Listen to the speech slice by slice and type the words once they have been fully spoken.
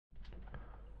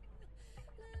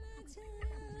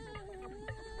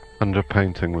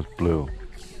Underpainting with blue.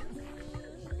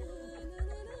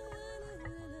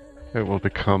 It will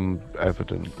become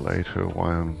evident later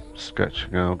why I'm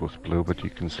sketching out with blue, but you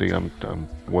can see I'm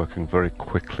working very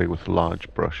quickly with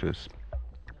large brushes,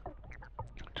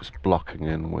 just blocking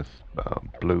in with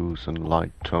blues and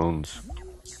light tones.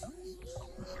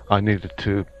 I needed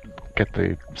to get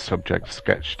the subject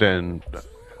sketched in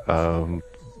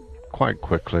quite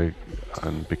quickly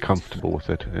and be comfortable with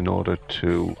it in order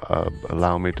to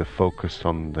allow me to focus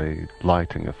on the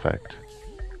lighting effect.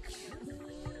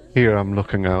 Here I'm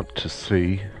looking out to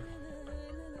sea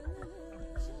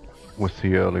with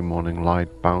the early morning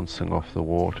light bouncing off the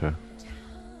water,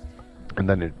 and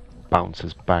then it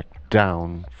bounces back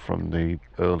down from the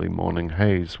early morning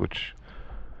haze, which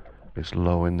is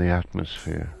low in the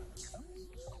atmosphere.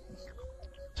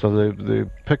 So the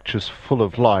picture's full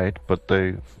of light, but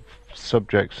the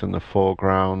subjects in the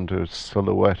foreground are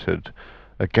silhouetted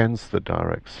against the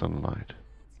direct sunlight.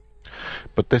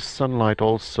 But this sunlight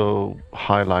also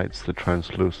highlights the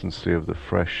translucency of the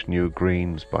fresh new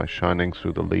greens by shining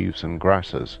through the leaves and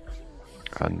grasses,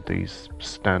 and these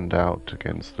stand out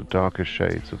against the darker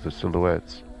shades of the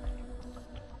silhouettes.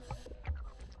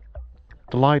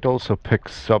 The light also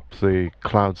picks up the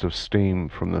clouds of steam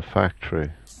from the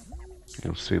factory.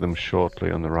 You'll see them shortly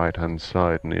on the right hand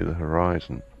side near the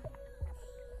horizon.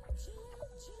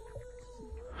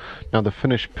 Now the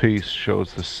finished piece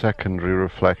shows the secondary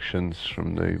reflections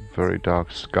from the very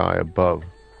dark sky above,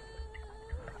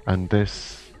 and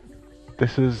this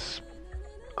is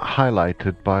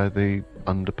highlighted by the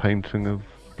underpainting of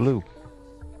blue.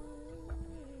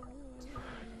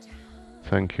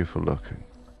 Thank you for looking.